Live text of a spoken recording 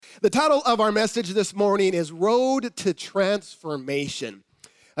The title of our message this morning is Road to Transformation.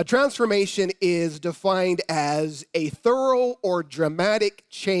 A transformation is defined as a thorough or dramatic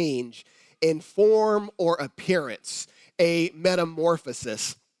change in form or appearance, a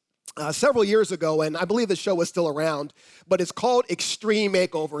metamorphosis. Several years ago, and I believe the show is still around, but it's called Extreme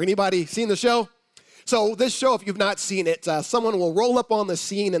Makeover. Anybody seen the show? So this show, if you've not seen it, someone will roll up on the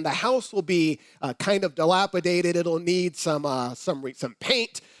scene and the house will be kind of dilapidated. It'll need some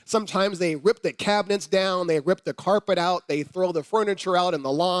paint. Sometimes they rip the cabinets down, they rip the carpet out, they throw the furniture out in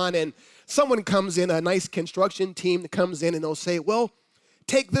the lawn, and someone comes in, a nice construction team that comes in, and they'll say, well,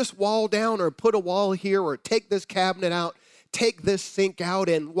 take this wall down or put a wall here or take this cabinet out, take this sink out.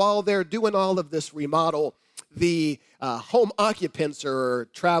 And while they're doing all of this remodel, the home occupants are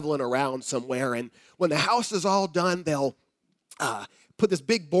traveling around somewhere, and when the house is all done, they'll put this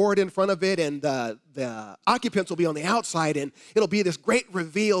big board in front of it, and the occupants will be on the outside, and it'll be this great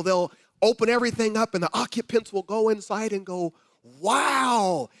reveal. They'll open everything up, and the occupants will go inside and go,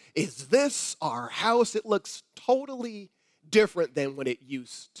 wow, is this our house? It looks totally different than when it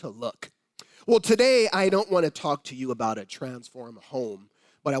used to look. Well, today, I don't want to talk to you about a transformed home,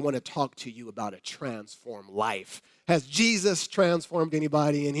 but I want to talk to you about a transformed life. Has Jesus transformed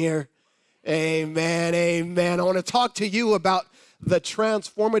anybody in here? Amen, amen. I want to talk to you about the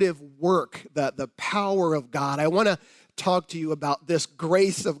transformative work, the power of God. I want to talk to you about this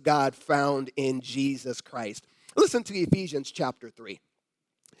grace of God found in Jesus Christ. Listen to Ephesians chapter 3.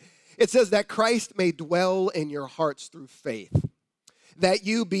 It says that Christ may dwell in your hearts through faith, that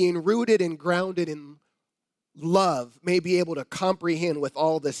you being rooted and grounded in love may be able to comprehend with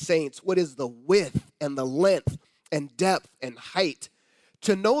all the saints what is the width and the length and depth and height,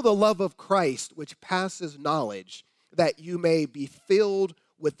 to know the love of Christ which passes knowledge, that you may be filled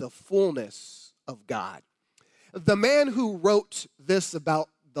with the fullness of God. The man who wrote this about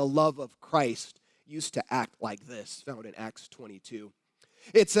the love of Christ used to act like this, found in Acts 22.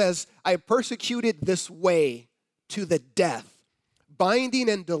 It says, I persecuted this way to the death, binding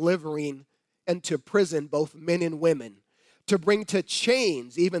and delivering into prison both men and women, to bring to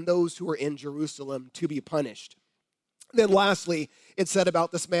chains even those who are in Jerusalem to be punished. Then lastly, it said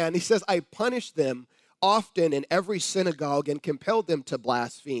about this man, he says, I punished them often in every synagogue and compelled them to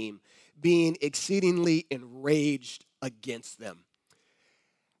blaspheme, being exceedingly enraged against them.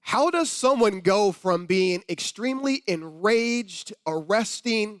 How does someone go from being extremely enraged,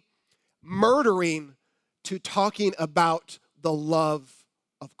 arresting, murdering, to talking about the love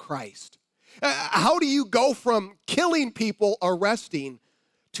of Christ? How do you go from killing people, arresting,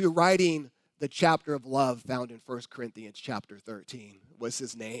 to writing the chapter of love found in 1 Corinthians chapter 13? What's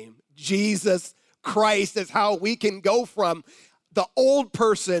his name? Jesus Christ is how we can go from the old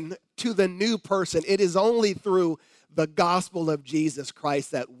person to the new person. It is only through the gospel of Jesus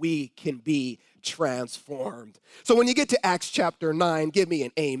Christ that we can be transformed. So when you get to Acts chapter 9, give me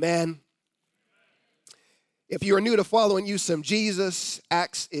an amen. If you are new to following you some Jesus,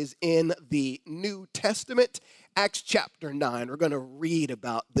 Acts is in the New Testament. Acts chapter 9, we're going to read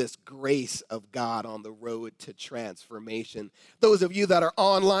about this grace of God on the road to transformation. Those of you that are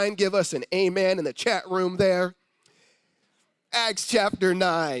online, give us an amen in the chat room there. Acts chapter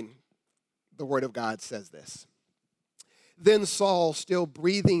 9, the word of God says this. Then Saul, still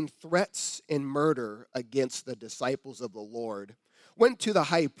breathing threats and murder against the disciples of the Lord, went to the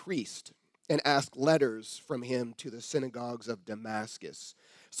high priest and asked letters from him to the synagogues of Damascus,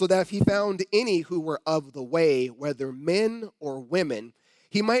 so that if he found any who were of the way, whether men or women,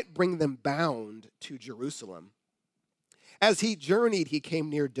 he might bring them bound to Jerusalem. As he journeyed, he came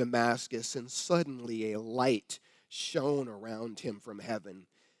near Damascus, and suddenly a light shone around him from heaven.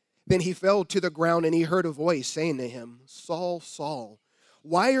 Then he fell to the ground, and he heard a voice saying to him, Saul, Saul,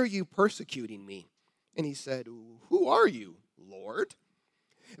 why are you persecuting me? And he said, who are you, Lord?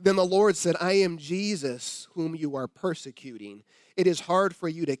 Then the Lord said, I am Jesus, whom you are persecuting. It is hard for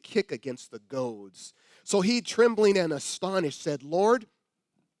you to kick against the goads. So he, trembling and astonished, said, Lord,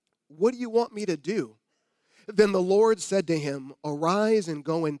 what do you want me to do? Then the Lord said to him, arise and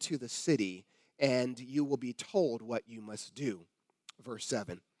go into the city, and you will be told what you must do. Verse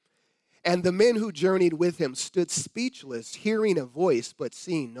 7. And the men who journeyed with him stood speechless, hearing a voice, but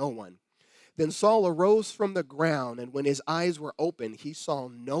seeing no one. Then Saul arose from the ground, and when his eyes were opened, he saw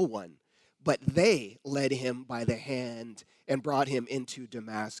no one. But they led him by the hand and brought him into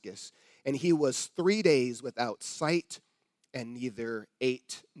Damascus. And he was 3 days without sight, and neither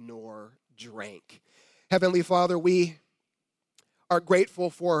ate nor drank. Heavenly Father, we are grateful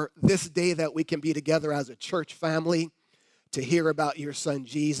for this day that we can be together as a church family to hear about your son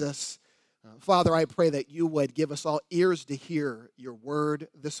Jesus. Father, I pray that you would give us all ears to hear your word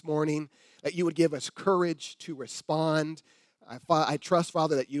this morning, that you would give us courage to respond. I trust,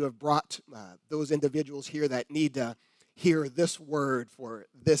 Father, that you have brought those individuals here that need to hear this word for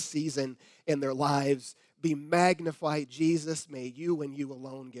this season in their lives. Be magnified, Jesus. May you and you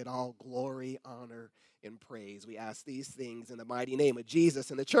alone get all glory, honor, and praise. We ask these things in the mighty name of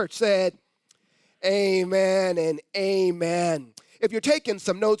Jesus. And the church said, amen and amen. If you're taking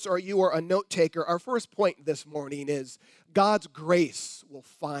some notes or you are a note taker, our first point this morning is God's grace will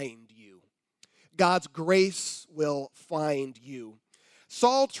find you. God's grace will find you.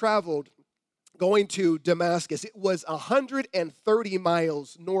 Saul traveled going to Damascus. It was 130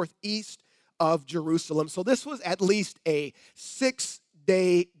 miles northeast of Jerusalem. So this was at least a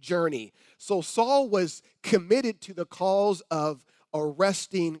 6-day journey. So Saul was committed to the cause of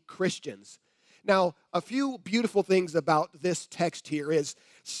arresting Christians. Now, a few beautiful things about this text here is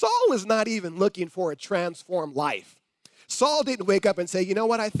Saul is not even looking for a transformed life. Saul didn't wake up and say, you know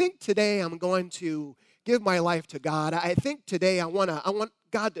what, I think today I'm going to give my life to God. I think today I want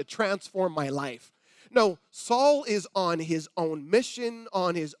God to transform my life. No, Saul is on his own mission,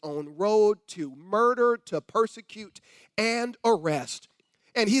 on his own road to murder, to persecute, and arrest.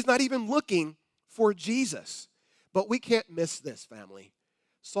 And he's not even looking for Jesus. But we can't miss this, family.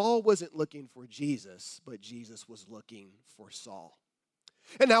 Saul wasn't looking for Jesus, but Jesus was looking for Saul.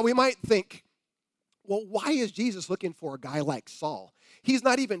 And now we might think, well, why is Jesus looking for a guy like Saul? He's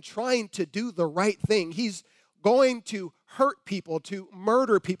not even trying to do the right thing. He's going to hurt people, to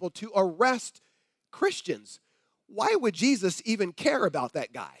murder people, to arrest Christians. Why would Jesus even care about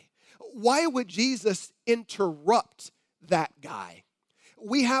that guy? Why would Jesus interrupt that guy?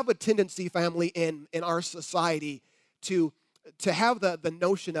 We have a tendency, family, in our society to have the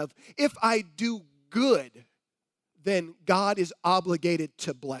notion of, if I do good, then God is obligated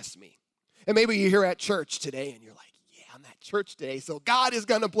to bless me. And maybe you're here at church today and you're like, yeah, I'm at church today, so God is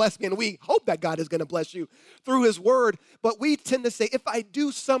going to bless me. And we hope that God is going to bless you through his word. But we tend to say, if I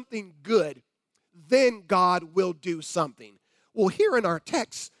do something good, then God will do something. Well, here in our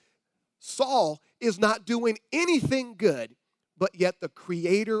text, Saul is not doing anything good, but yet the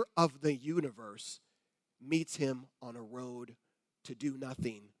creator of the universe meets him on a road to do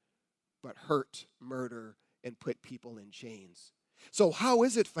nothing but hurt, murder, and put people in chains. So how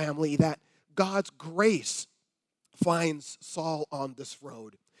is it, family, that God's grace finds Saul on this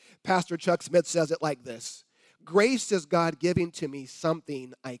road? Pastor Chuck Smith says it like this: grace is God giving to me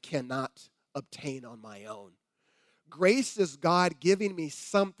something I cannot obtain on my own. Grace is God giving me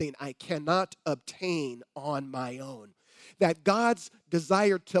something I cannot obtain on my own. That God's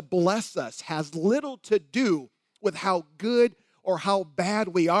desire to bless us has little to do with how good or how bad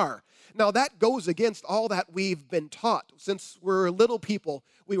we are. Now, that goes against all that we've been taught. Since we're little people,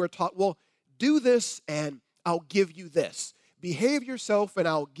 we were taught, well, do this and I'll give you this. Behave yourself and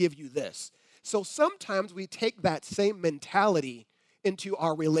I'll give you this. So sometimes we take that same mentality into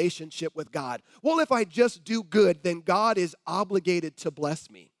our relationship with God. Well, if I just do good, then God is obligated to bless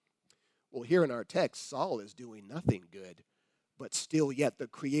me. Well, here in our text, Saul is doing nothing good, but still yet the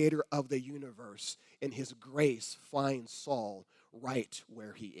creator of the universe in his grace finds Saul right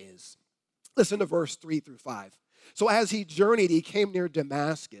where he is. Listen to verse 3-5. So as he journeyed, he came near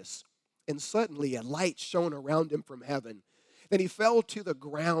Damascus, and suddenly a light shone around him from heaven. Then he fell to the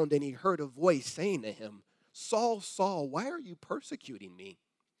ground, and he heard a voice saying to him, Saul, Saul, why are you persecuting me?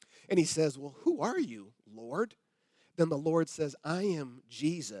 And he says, well, who are you, Lord? Then the Lord says, I am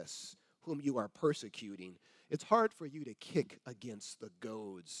Jesus, whom you are persecuting. It's hard for you to kick against the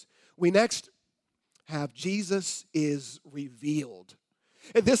goads. We next have Jesus is revealed.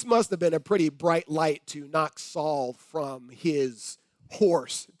 And this must have been a pretty bright light to knock Saul from his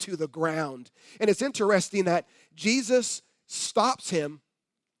horse to the ground. And it's interesting that Jesus stops him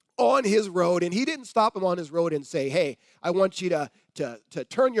on his road, and he didn't stop him on his road and say, hey, I want you to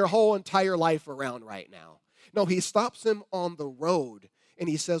turn your whole entire life around right now. No, he stops him on the road, and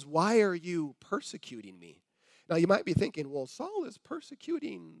he says, why are you persecuting me? Now, you might be thinking, well, Saul is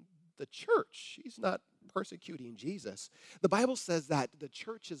persecuting the church. He's not persecuting Jesus. The Bible says that the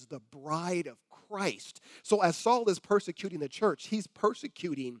church is the bride of Christ. So as Saul is persecuting the church, he's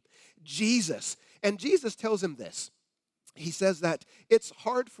persecuting Jesus. And Jesus tells him this. He says that it's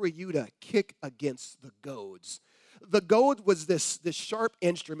hard for you to kick against the goads. The goad was this sharp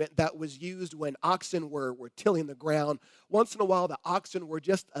instrument that was used when oxen were tilling the ground. Once in a while, the oxen were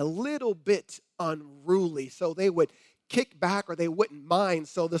just a little bit unruly, so they would kick back or they wouldn't mind.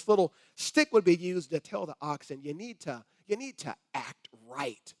 So this little stick would be used to tell the oxen, you need to act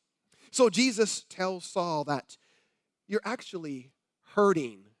right. So Jesus tells Saul that you're actually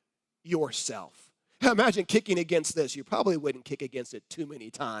hurting yourself. Imagine kicking against this. You probably wouldn't kick against it too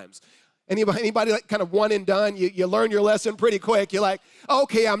many times. Anybody like kind of one and done? You learn your lesson pretty quick. You're like,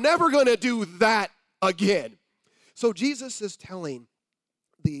 okay, I'm never going to do that again. So Jesus is telling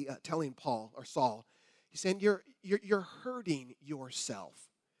Paul or Saul, he's saying you're hurting yourself.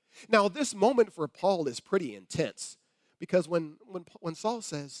 Now, this moment for Paul is pretty intense because when Saul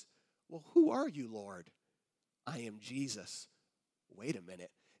says, well, who are you, Lord? I am Jesus. Wait a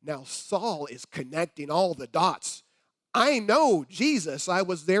minute. Now Saul is connecting all the dots. I know Jesus. I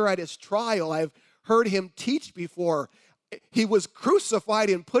was there at his trial. I've heard him teach before. He was crucified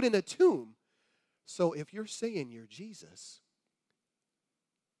and put in a tomb. So if you're saying you're Jesus,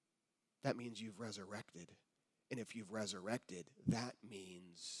 that means you've resurrected. And if you've resurrected, that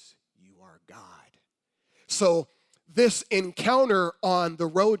means you are God. So this encounter on the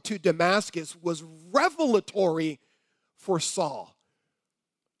road to Damascus was revelatory for Saul.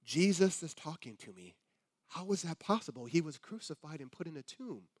 Jesus is talking to me. How is that possible? He was crucified and put in a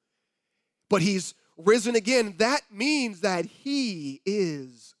tomb. But he's risen again. That means that he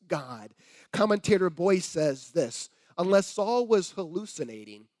is God. Commentator Boyce says this: unless Saul was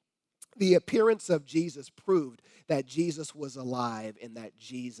hallucinating, the appearance of Jesus proved that Jesus was alive and that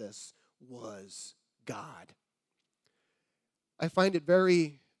Jesus was God. I find it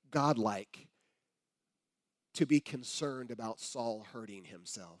very godlike to be concerned about Saul hurting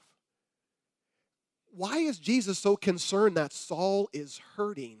himself. Why is Jesus so concerned that Saul is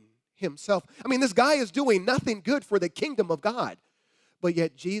hurting himself? I mean, this guy is doing nothing good for the kingdom of God. But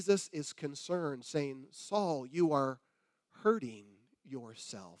yet Jesus is concerned, saying, Saul, you are hurting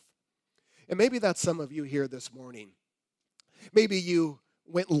yourself. And maybe that's some of you here this morning. Maybe you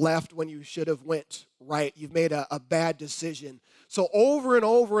went left when you should have went right. You've made a bad decision. So over and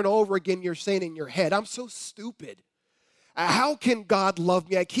over and over again, you're saying in your head, I'm so stupid. How can God love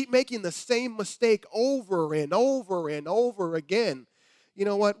me? I keep making the same mistake over and over and over again. You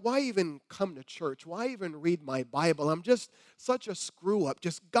know what? Why even come to church? Why even read my Bible? I'm just such a screw up.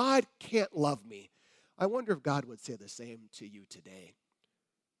 Just God can't love me. I wonder if God would say the same to you today.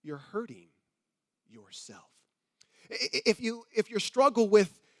 You're hurting yourself. If you struggle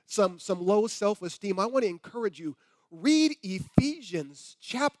with some low self-esteem, I want to encourage you, read Ephesians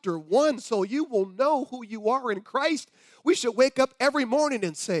chapter 1 so you will know who you are in Christ. We should wake up every morning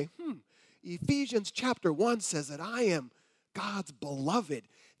and say, Ephesians chapter 1 says that I am God's beloved.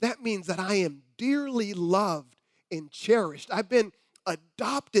 That means that I am dearly loved and cherished. I've been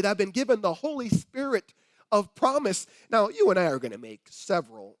adopted. I've been given the Holy Spirit of promise. Now, you and I are going to make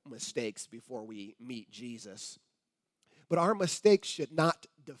several mistakes before we meet Jesus. But our mistakes should not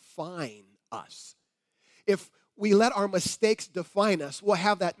define us. If we let our mistakes define us, we'll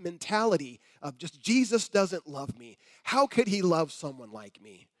have that mentality of just Jesus doesn't love me. How could he love someone like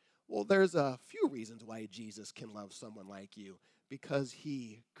me? Well, there's a few reasons why Jesus can love someone like you. Because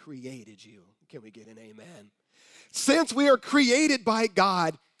he created you. Can we get an amen? Since we are created by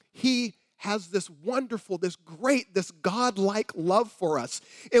God, he has this wonderful, this great, this God-like love for us.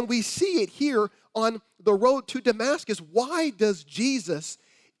 And we see it here on the road to Damascus. Why does Jesus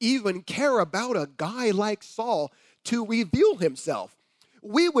even care about a guy like Saul to reveal himself?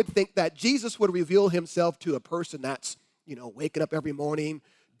 We would think that Jesus would reveal himself to a person that's, waking up every morning,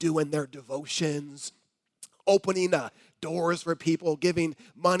 doing their devotions, opening doors for people, giving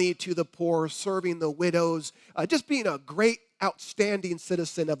money to the poor, serving the widows, just being a great, outstanding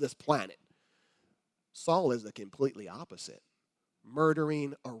citizen of this planet. Saul is the completely opposite,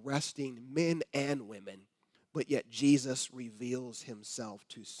 murdering, arresting men and women, but yet Jesus reveals himself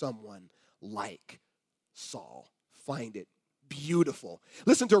to someone like Saul. Find it beautiful.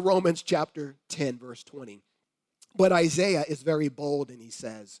 Listen to Romans chapter 10, verse 20. But Isaiah is very bold, and he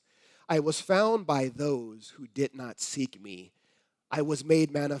says, I was found by those who did not seek me. I was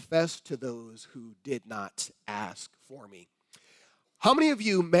made manifest to those who did not ask for me. How many of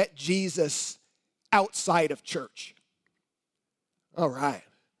you met Jesus outside of church? All right.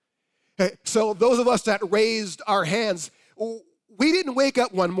 So those of us that raised our hands, we didn't wake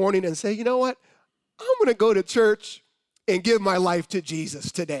up one morning and say, you know what? I'm going to go to church and give my life to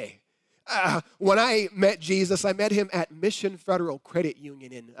Jesus today. When I met Jesus, I met him at Mission Federal Credit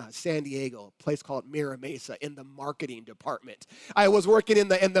Union in San Diego, a place called Mira Mesa, in the marketing department. I was working in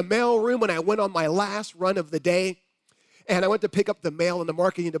the mail room, and I went on my last run of the day, and I went to pick up the mail in the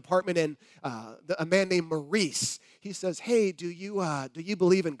marketing department, and a man named Maurice, he says, hey, do you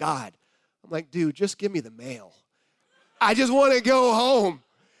believe in God? I'm like, dude, just give me the mail. I just want to go home.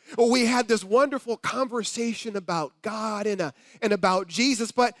 We had this wonderful conversation about God and about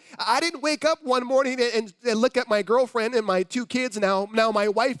Jesus, but I didn't wake up one morning and look at my girlfriend and my 2 kids, now my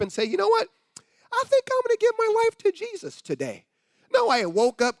wife, and say, you know what? I think I'm going to give my life to Jesus today. No, I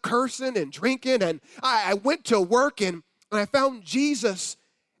woke up cursing and drinking, and I went to work, and I found Jesus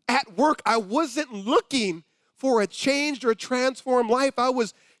at work. I wasn't looking for a changed or transformed life. I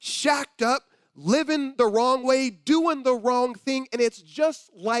was shacked up, living the wrong way, doing the wrong thing, and it's just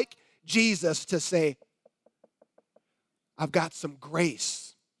like Jesus to say, I've got some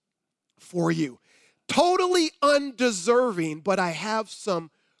grace for you. Totally undeserving, but I have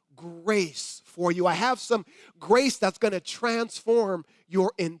some grace for you. I have some grace that's going to transform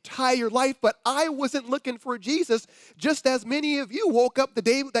your entire life. But I wasn't looking for Jesus, just as many of you woke up the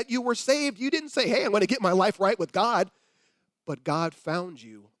day that you were saved. You didn't say, hey, I'm going to get my life right with God. But God found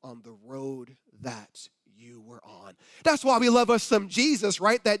you on the road that you were on. That's why we love us some Jesus,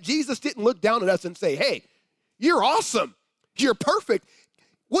 right? That Jesus didn't look down at us and say, hey, you're awesome. You're perfect.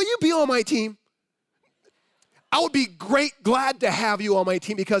 Will you be on my team? I would be glad to have you on my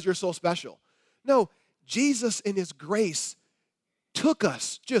team because you're so special. No, Jesus in his grace took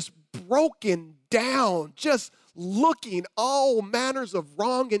us just broken down, just looking all manners of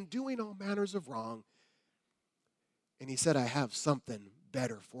wrong and doing all manners of wrong. And he said, I have something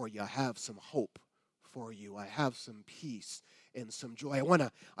better for you. I have some hope for you. I have some peace and some joy.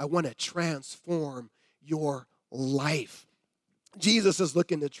 I want to transform your life. Jesus is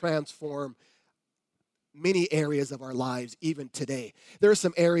looking to transform many areas of our lives, even today. There are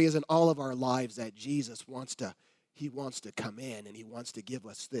some areas in all of our lives that Jesus wants to come in, and he wants to give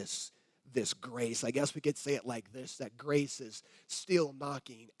us this grace. I guess we could say it like this, that grace is still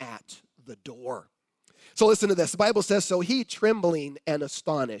knocking at the door. So listen to this. The Bible says, so he, trembling and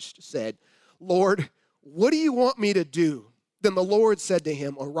astonished, said, Lord, what do you want me to do? Then the Lord said to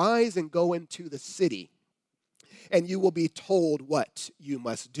him, arise and go into the city, and you will be told what you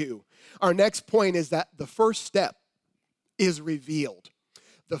must do. Our next point is that the first step is revealed.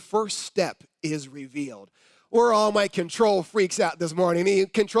 The first step is revealed. Where are all my control freaks out this morning? Any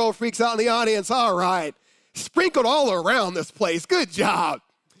control freaks out in the audience? All right. Sprinkled all around this place. Good job.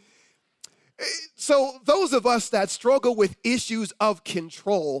 So those of us that struggle with issues of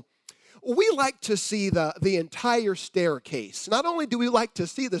control, we like to see the entire staircase. Not only do we like to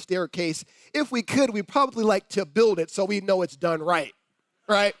see the staircase, if we could, we'd probably like to build it so we know it's done right,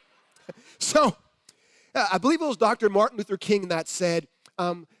 right? So I believe it was Dr. Martin Luther King that said,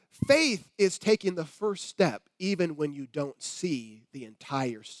 faith is taking the first step even when you don't see the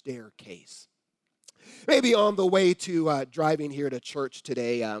entire staircase. Maybe on the way to driving here to church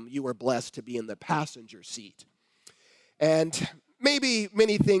today, you were blessed to be in the passenger seat. And maybe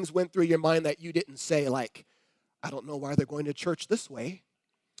many things went through your mind that you didn't say, like, I don't know why they're going to church this way.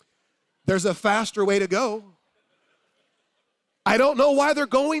 There's a faster way to go. I don't know why they're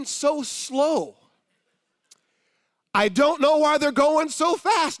going so slow. I don't know why they're going so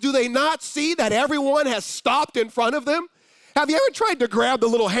fast. Do they not see that everyone has stopped in front of them? Have you ever tried to grab the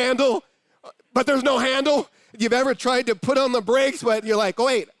little handle, but there's no handle? You've ever tried to put on the brakes, but you're like, oh,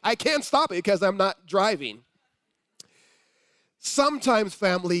 wait, I can't stop it because I'm not driving. Sometimes,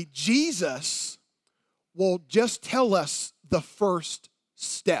 family, Jesus will just tell us the first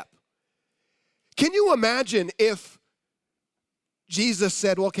step. Can you imagine if Jesus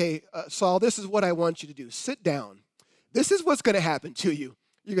said, okay, Saul, this is what I want you to do. Sit down. This is what's going to happen to you.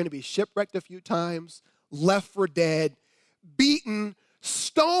 You're going to be shipwrecked a few times, left for dead, beaten,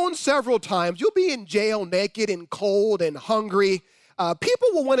 stoned several times. You'll be in jail naked and cold and hungry. People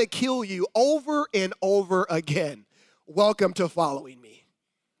will want to kill you over and over again. Welcome to following me.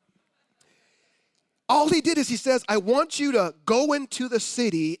 All he did is he says, I want you to go into the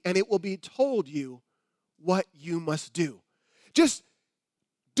city and it will be told you what you must do. Just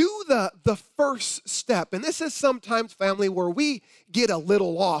do the first step. And this is sometimes, family, where we get a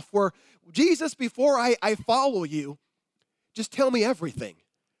little off, where Jesus, before I follow you, just tell me everything.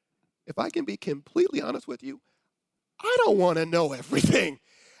 If I can be completely honest with you, I don't want to know everything.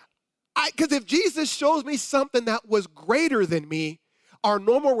 Because if Jesus shows me something that was greater than me, our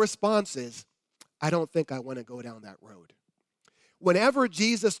normal response is, I don't think I want to go down that road. Whenever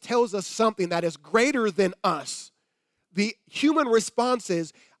Jesus tells us something that is greater than us, the human response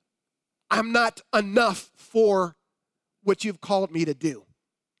is, I'm not enough for what you've called me to do.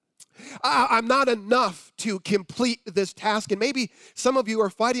 I'm not enough to complete this task. And maybe some of you are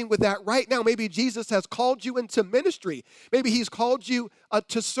fighting with that right now. Maybe Jesus has called you into ministry. Maybe he's called you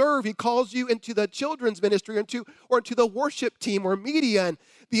to serve. He calls you into the children's ministry or into the worship team or media. And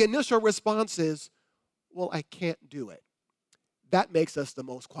the initial response is, well, I can't do it. that makes us the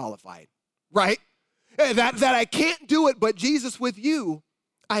most qualified, right? That I can't do it, but Jesus, with you,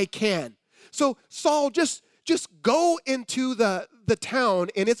 I can. So Saul, just go into the town,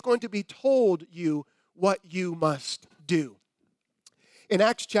 and it's going to be told you what you must do. In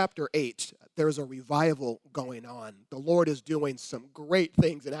Acts chapter 8, there's a revival going on. The Lord is doing some great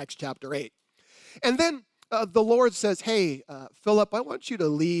things in Acts chapter 8. And then the Lord says, hey, Philip, I want you to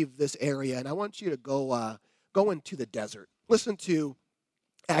leave this area, and I want you to go into the desert. Listen to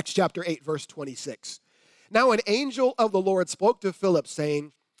Acts chapter 8, verse 26. Now an angel of the Lord spoke to Philip,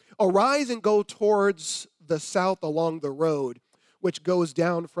 saying, arise and go towards the south along the road, which goes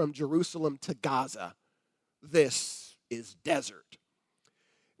down from Jerusalem to Gaza. This is desert.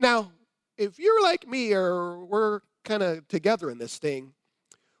 Now, if you're like me, or we're kind of together in this thing,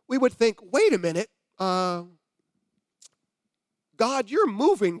 we would think, wait a minute, God, you're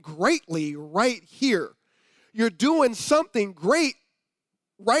moving greatly right here. You're doing something great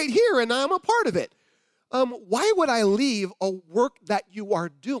right here, and I'm a part of it. Why would I leave a work that you are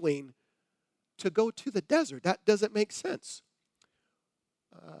doing to go to the desert? That doesn't make sense.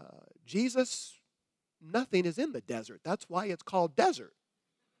 Jesus, nothing is in the desert. That's why it's called desert.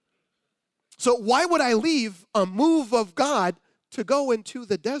 So why would I leave a move of God to go into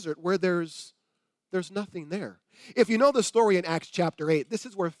the desert where there's nothing there? If you know the story in Acts chapter 8, this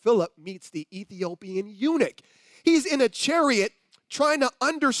is where Philip meets the Ethiopian eunuch. He's in a chariot trying to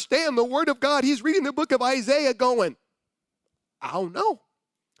understand the word of God. He's reading the book of Isaiah going, I don't know.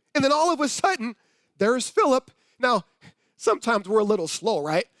 And then all of a sudden, there's Philip. Now, sometimes we're a little slow,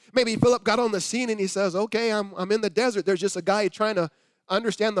 right? Maybe Philip got on the scene and he says, okay, I'm in the desert. There's just a guy trying to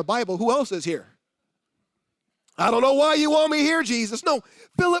understand the Bible. Who else is here? I don't know why you want me here, Jesus. No,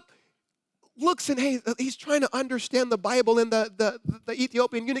 Philip looks and, hey, he's trying to understand the Bible, and the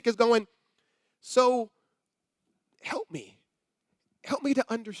Ethiopian eunuch is going, so help me. Help me to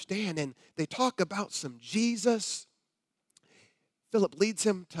understand. And they talk about some Jesus. Philip leads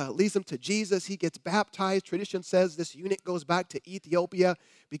him to Jesus. He gets baptized. Tradition says this eunuch goes back to Ethiopia,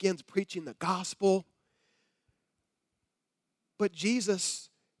 begins preaching the gospel. But Jesus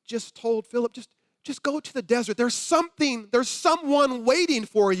just told Philip, just go to the desert. There's someone waiting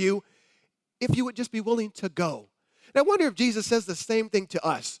for you if you would just be willing to go. And I wonder if Jesus says the same thing to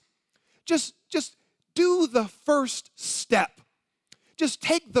us. Just do the first step. Just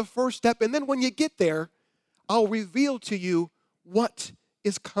take the first step, and then when you get there, I'll reveal to you what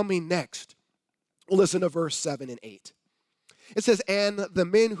is coming next. Listen to verse 7 and 8. It says, and the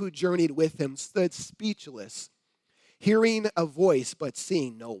men who journeyed with him stood speechless, hearing a voice but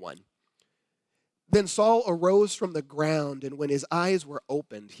seeing no one. Then Saul arose from the ground, and when his eyes were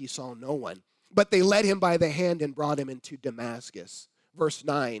opened, he saw no one. But they led him by the hand and brought him into Damascus. Verse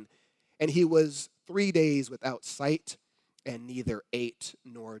 9, and he was 3 days without sight, and neither ate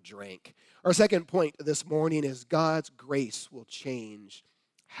nor drank. Our second point this morning is God's grace will change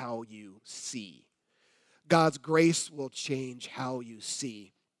how you see. God's grace will change how you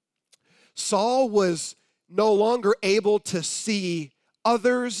see. Saul was no longer able to see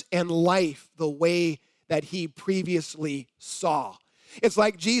others and life the way that he previously saw. It's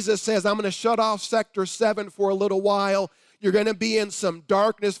like Jesus says, I'm going to shut off Sector 7 for a little while. You're going to be in some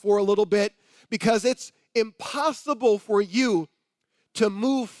darkness for a little bit, because it's impossible for you to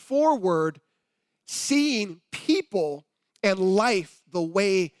move forward seeing people and life the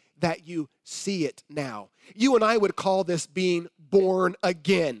way that you see it now. You and I would call this being born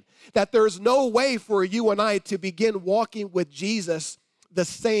again. That there's no way for you and I to begin walking with Jesus the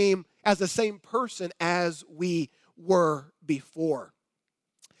same person as we were before.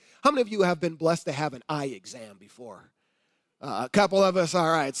 How many of you have been blessed to have an eye exam before? A couple of us,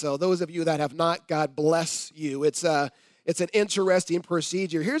 all right. So those of you that have not, God bless you. It's an interesting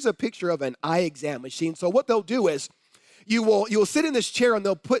procedure. Here's a picture of an eye exam machine. So what they'll do is you'll sit in this chair, and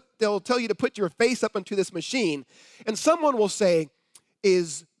they'll tell you to put your face up into this machine, and someone will say,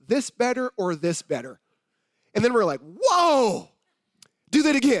 is this better or this better? And then we're like, whoa, do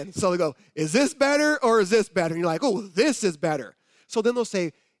that again. So they go, is this better or is this better? And you're like, oh, this is better. So then they'll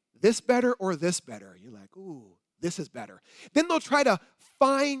say, this better or this better? You're like, ooh, this is better. Then they'll try to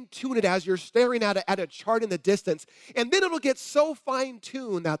fine-tune it as you're staring at a chart in the distance, and then it'll get so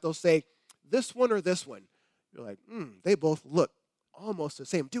fine-tuned that they'll say, this one or this one? You're like, they both look almost the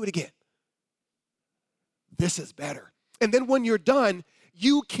same. Do it again. This is better. And then when you're done,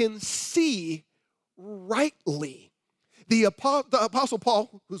 you can see rightly. The Apostle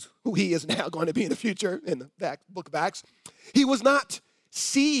Paul, who he is now going to be in the future in the book of Acts, he was not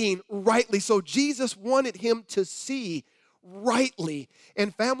seeing rightly. So Jesus wanted him to see rightly.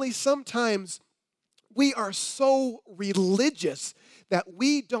 And family, sometimes We are so religious that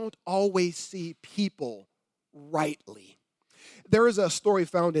we don't always see people rightly. There is a story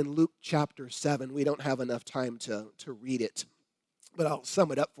found in Luke chapter 7. We don't have enough time to read it, but I'll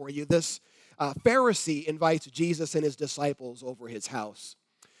sum it up for you. This Pharisee invites Jesus and his disciples over his house.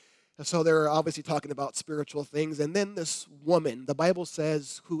 And so they're obviously talking about spiritual things. And then this woman, the Bible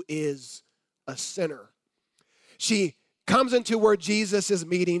says, who is a sinner. She comes into where Jesus is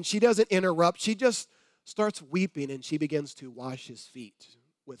meeting. She doesn't interrupt. She just starts weeping, and she begins to wash his feet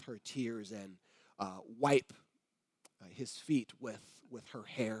with her tears and wipe his feet with her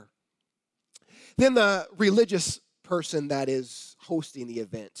hair. Then the religious person that is hosting the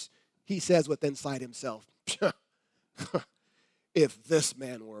event, he says within inside himself, if this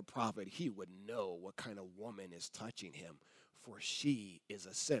man were a prophet, he would know what kind of woman is touching him, for she is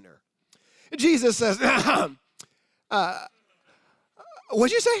a sinner. Jesus says,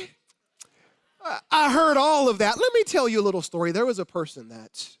 what'd you say? I heard all of that. Let me tell you a little story. There was a person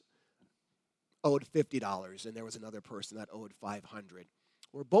that owed $50, and there was another person that owed $500.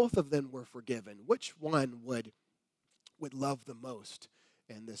 Where both of them were forgiven. Which one would love the most?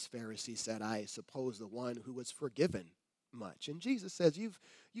 And this Pharisee said, I suppose the one who was forgiven much. And Jesus says, you've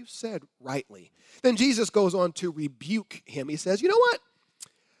said rightly. Then Jesus goes on to rebuke him. He says, you know what?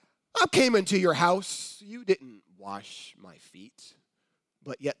 I came into your house. You didn't wash my feet,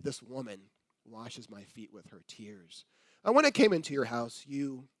 but yet this woman washes my feet with her tears. When I came into your house,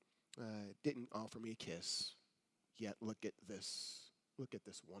 you didn't offer me a kiss, yet look at this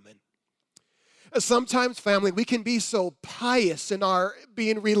woman. Sometimes, family, we can be so pious in our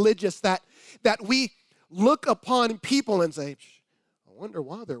being religious that we look upon people and say, I wonder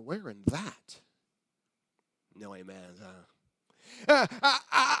why they're wearing that. No amen.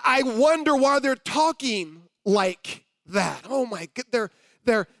 I wonder why they're talking like that. Oh my God,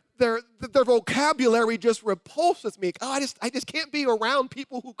 their vocabulary just repulses me. Oh, I just can't be around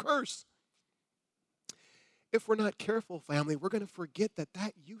people who curse. If we're not careful, family, we're going to forget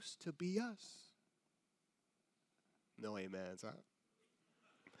that used to be us. No amens, huh?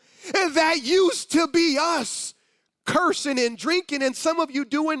 And that used to be us, cursing and drinking, and some of you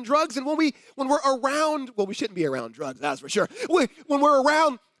doing drugs. And when we're around, well, we shouldn't be around drugs, that's for sure. When we're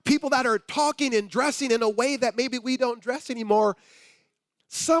around people that are talking and dressing in a way that maybe we don't dress anymore,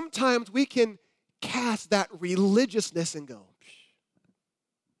 sometimes we can cast that religiousness and go,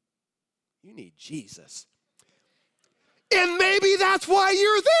 you need Jesus. And maybe that's why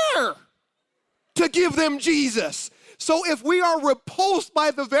you're there, to give them Jesus. So if we are repulsed by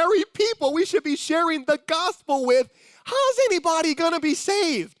the very people we should be sharing the gospel with, how's anybody going to be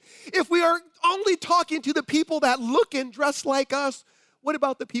saved? If we are only talking to the people that look and dress like us, what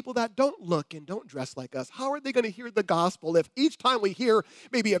about the people that don't look and don't dress like us? How are they going to hear the gospel if each time we hear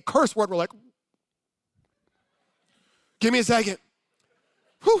maybe a curse word, we're like, give me a second.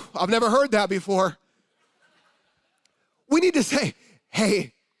 Whew, I've never heard that before. We need to say,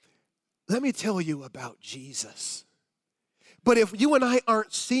 hey, let me tell you about Jesus. But if you and I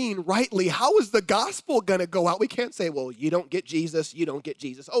aren't seeing rightly, how is the gospel going to go out? We can't say, well, you don't get Jesus, you don't get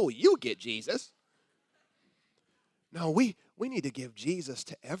Jesus. Oh, you get Jesus. No, we need to give Jesus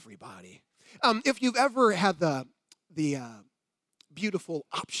to everybody. If you've ever had the beautiful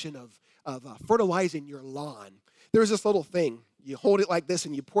option of fertilizing your lawn, there's this little thing. You hold it like this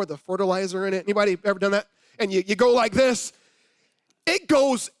and you pour the fertilizer in it. Anybody ever done that? And you go like this. It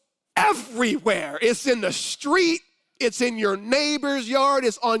goes everywhere. It's in the street. It's in your neighbor's yard.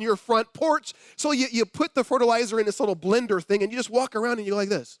 It's on your front porch. So you put the fertilizer in this little blender thing and you just walk around and you go like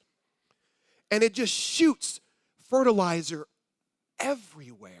this. And it just shoots fertilizer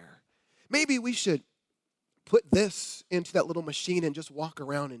everywhere. Maybe we should put this into that little machine and just walk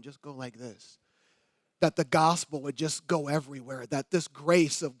around and just go like this. That the gospel would just go everywhere. That this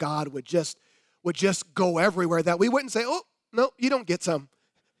grace of God would just go everywhere. That we wouldn't say, oh, no, you don't get some.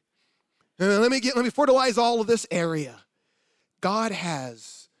 Let me fertilize all of this area. God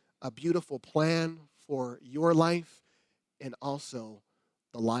has a beautiful plan for your life and also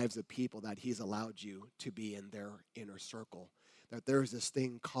the lives of people that he's allowed you to be in their inner circle. That there's this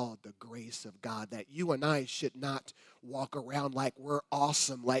thing called the grace of God, that you and I should not walk around like we're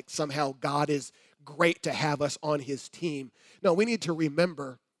awesome, like somehow God is great to have us on his team. No, we need to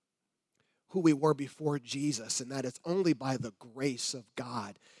remember who we were before Jesus, and that it's only by the grace of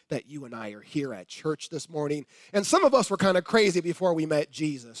God that you and I are here at church this morning. And some of us were kind of crazy before we met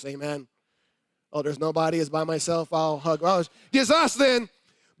Jesus, amen? Oh, there's nobody, it's by myself, I'll hug. Well, just us then.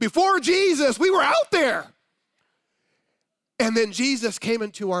 Before Jesus, we were out there. And then Jesus came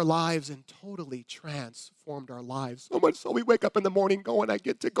into our lives and totally transformed our lives. So much so we wake up in the morning going, I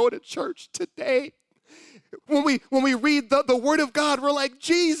get to go to church today. When we read the Word of God, we're like,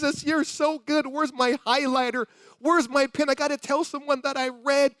 Jesus, you're so good. Where's my highlighter? Where's my pen? I got to tell someone that I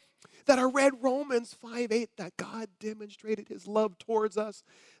read Romans 5:8, that God demonstrated his love towards us,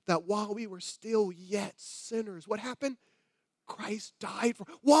 that while we were still yet sinners, what happened? Christ died for.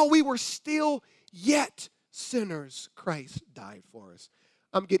 While we were still yet sinners, Christ died for us.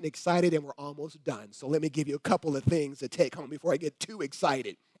 I'm getting excited and we're almost done. So let me give you a couple of things to take home before I get too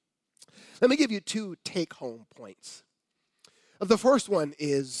excited. Let me give you 2 take-home points. The first one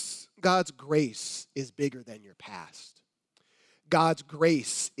is God's grace is bigger than your past. God's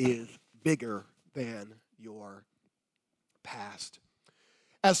grace is bigger than your past.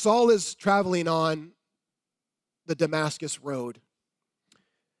 As Saul is traveling on the Damascus road,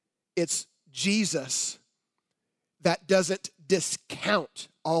 it's Jesus that doesn't discount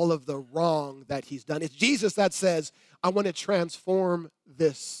all of the wrong that he's done. It's Jesus that says, I want to transform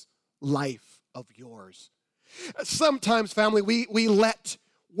this life of yours. Sometimes, family, we let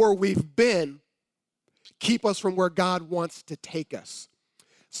where we've been keep us from where God wants to take us.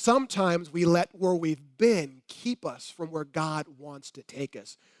 Sometimes we let where we've been keep us from where God wants to take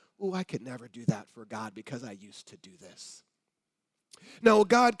us. Oh, I could never do that for God because I used to do this. No,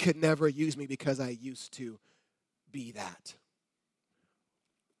 God could never use me because I used to be that.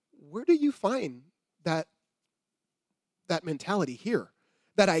 Where do you find that mentality here?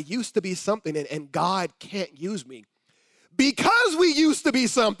 That I used to be something and God can't use me. Because we used to be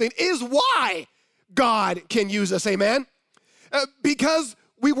something is why God can use us, amen? Because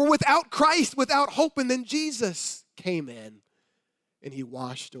we were without Christ, without hope, and then Jesus came in and he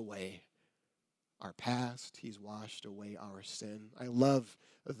washed away our past. He's washed away our sin. I love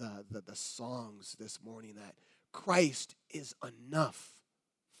the songs this morning that Christ is enough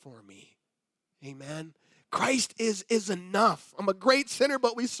for me. Amen. Christ is enough. I'm a great sinner,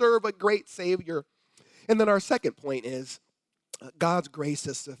 but we serve a great Savior. And then our second point is God's grace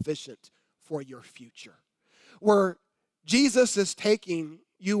is sufficient for your future. Where Jesus is taking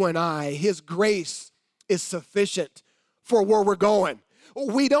you and I, his grace is sufficient for where we're going.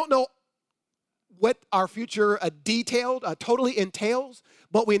 We don't know what our future totally entails,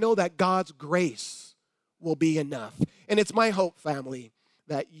 but we know that God's grace will be enough. And it's my hope, family,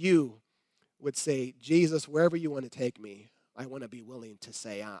 that you would say, Jesus, wherever you want to take me, I want to be willing to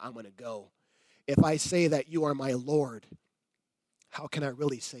say, I'm going to go. If I say that you are my Lord, how can I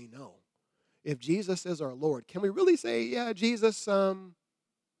really say no? If Jesus is our Lord, can we really say, yeah, Jesus,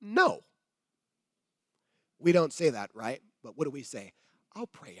 no? We don't say that, right? But what do we say? I'll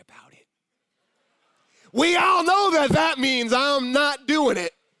pray about it. We all know that means I'm not doing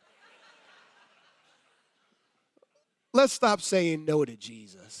it. Let's stop saying no to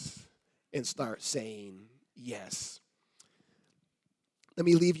Jesus and start saying yes. Let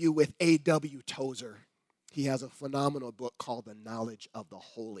me leave you with A.W. Tozer. He has a phenomenal book called The Knowledge of the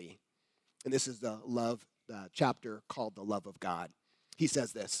Holy. And this is the chapter called The Love of God. He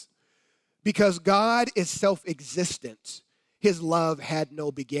says this, because God is self-existent, his love had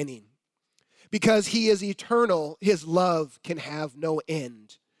no beginning. Because he is eternal, his love can have no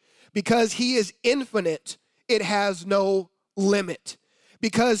end. Because he is infinite, it has no limit.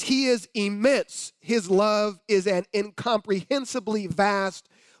 Because he is immense, his love is an incomprehensibly vast,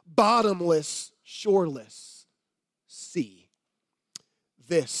 bottomless, shoreless sea.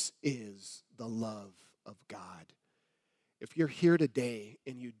 This is the love of God. If you're here today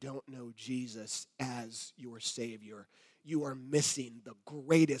and you don't know Jesus as your Savior, you are missing the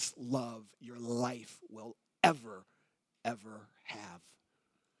greatest love your life will ever have.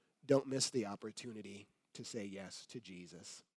 Don't miss the opportunity to say yes to Jesus.